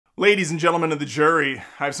Ladies and gentlemen of the jury,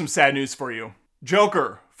 I have some sad news for you.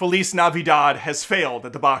 Joker, Feliz Navidad has failed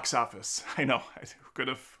at the box office. I know, who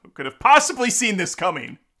could have possibly seen this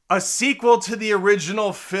coming? A sequel to the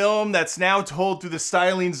original film that's now told through the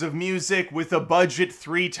stylings of music with a budget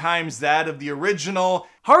 3 times that of the original.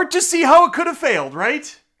 Hard to see how it could have failed,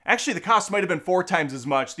 right? Actually, the cost might have been 4 times as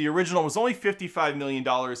much. The original was only $55 million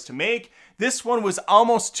to make. This one was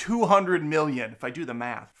almost $200 million, if I do the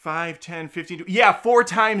math. 5, 10, 15, yeah, 4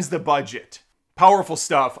 times the budget. Powerful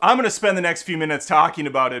stuff. I'm gonna spend the next few minutes talking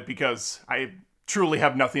about it because I truly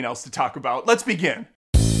have nothing else to talk about. Let's begin.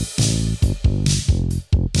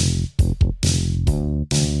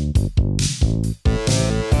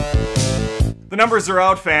 The numbers are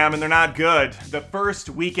out, fam, and they're not good. The first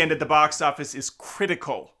weekend at the box office is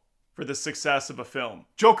critical for the success of a film.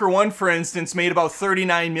 Joker 1, for instance, made about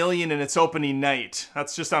 $39 million in its opening night.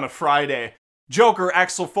 That's just on a Friday. Joker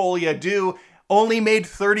Folie, deux only made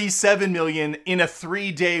 $37 million in a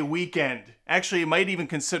 3-day weekend. Actually, it might even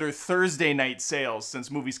consider Thursday night sales,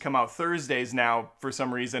 since movies come out Thursdays now for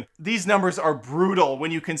some reason. These numbers are brutal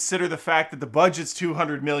when you consider the fact that the budget's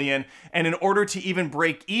 $200 million, and in order to even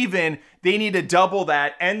break even, they need to double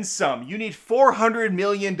that and some. You need $400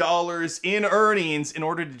 million in earnings in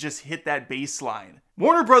order to just hit that baseline.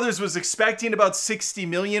 Warner Brothers was expecting about $60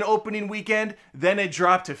 million opening weekend, then it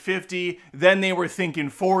dropped to 50, then they were thinking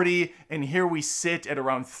 40, and here we sit at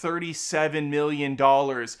around $37 million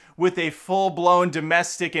with a full-blown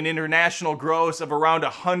domestic and international gross of around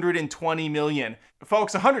 $120 million.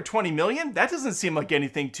 Folks, $120 million? That doesn't seem like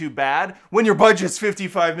anything too bad. When your budget's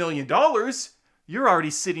 $55 million, you're already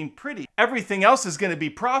sitting pretty. Everything else is going to be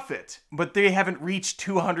profit. But they haven't reached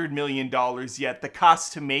 $200 million yet, the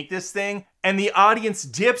cost to make this thing. And the audience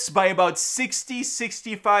dips by about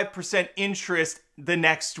 60-65% interest the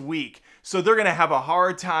next week. So they're going to have a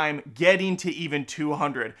hard time getting to even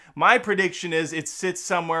 200. My prediction is it sits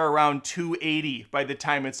somewhere around 280 by the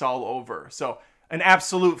time it's all over. So an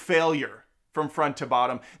absolute failure from front to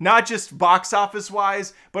bottom. Not just box office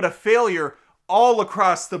wise, but a failure all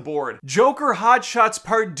across the board. Joker Hot Shots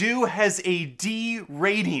Part 2 has a D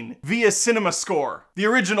rating via CinemaScore. The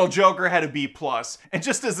original Joker had a B+. And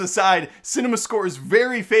just as an aside, CinemaScore is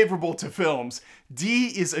very favorable to films.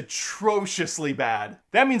 D is atrociously bad.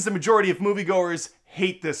 That means the majority of moviegoers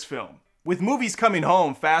hate this film. With movies coming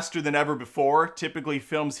home faster than ever before, typically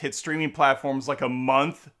films hit streaming platforms like a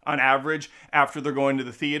month on average after they're going to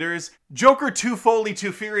the theaters, Joker 2 Folie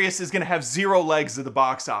 2 Furious is going to have 0 legs at the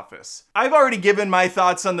box office. I've already given my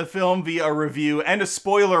thoughts on the film via a review and a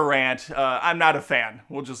spoiler rant. I'm not a fan.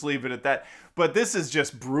 We'll just leave it at that. But this is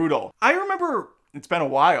just brutal. I remember, it's been a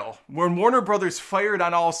while, when Warner Brothers fired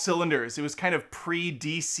on all cylinders. It was kind of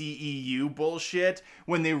pre-DCEU bullshit,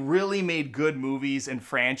 when they really made good movies and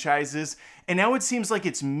franchises, and now it seems like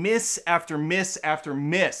it's miss after miss after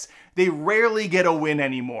miss. They rarely get a win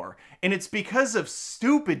anymore, and it's because of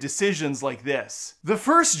stupid decisions like this. The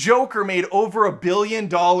first Joker made over $1 billion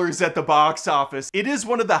at the box office. It is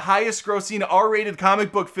one of the highest grossing R-rated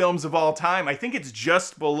comic book films of all time. I think it's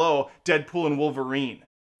just below Deadpool and Wolverine.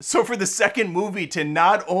 So for the second movie to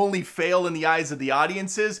not only fail in the eyes of the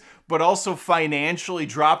audiences, but also financially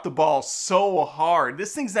drop the ball so hard,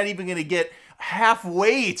 this thing's not even gonna get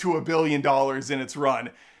halfway to $1 billion in its run.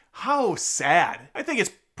 How sad. I think it's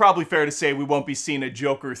probably fair to say we won't be seeing a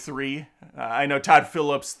Joker 3. I know Todd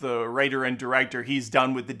Phillips, the writer and director, he's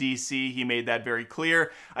done with the DC. He made that very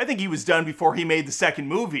clear. I think he was done before he made the second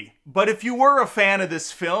movie. But if you were a fan of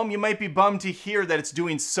this film, you might be bummed to hear that it's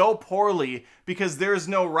doing so poorly because there's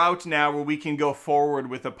no route now where we can go forward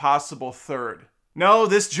with a possible third. No,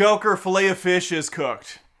 this Joker fillet of fish is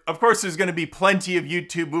cooked. Of course, there's going to be plenty of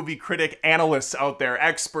YouTube movie critic analysts out there,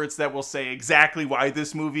 experts that will say exactly why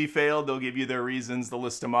this movie failed. They'll give you their reasons, they'll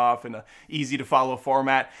list them off in an easy to follow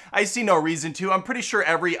format. I see no reason to. I'm pretty sure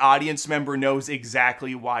every audience member knows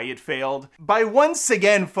exactly why it failed. By once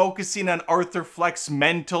again focusing on Arthur Fleck's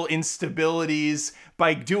mental instabilities,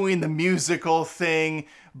 by doing the musical thing,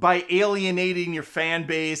 by alienating your fan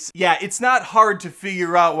base, yeah, it's not hard to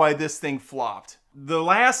figure out why this thing flopped. The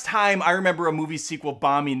last time I remember a movie sequel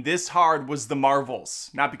bombing this hard was The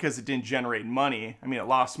Marvels. Not because it didn't generate money, I mean it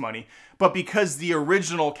lost money, but because the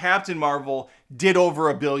original Captain Marvel did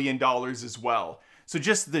over $1 billion as well. So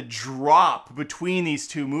just the drop between these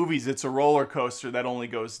two movies, it's a roller coaster that only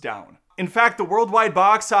goes down. In fact, the worldwide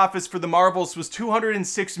box office for The Marvels was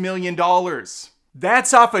 $206 million.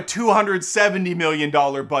 That's off a $270 million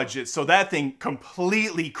budget, so that thing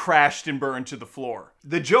completely crashed and burned to the floor.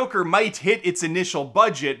 The Joker might hit its initial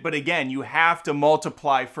budget, but again, you have to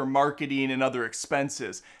multiply for marketing and other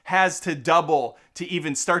expenses. Has to double to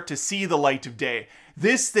even start to see the light of day.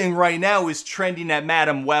 This thing right now is trending at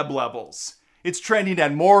Madam Web levels. It's trending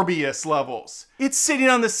at Morbius levels. It's sitting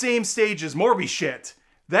on the same stage as Morbi shit.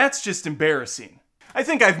 That's just embarrassing. I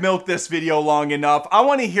think I've milked this video long enough. I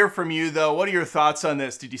want to hear from you though. What are your thoughts on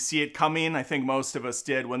this? Did you see it coming? I think most of us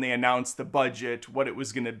did when they announced the budget, what it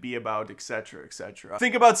was going to be about, etc., etc.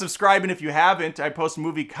 Think about subscribing if you haven't. I post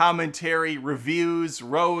movie commentary, reviews,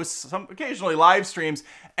 roasts, occasionally live streams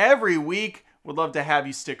every week. Would love to have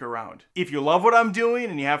you stick around. If you love what I'm doing,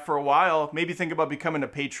 and you have for a while, maybe think about becoming a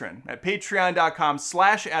patron at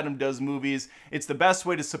patreon.com/AdamDoesMovies. It's the best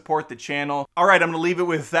way to support the channel. All right, I'm gonna leave it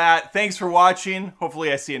with that. Thanks for watching.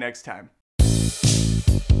 Hopefully I see you next time.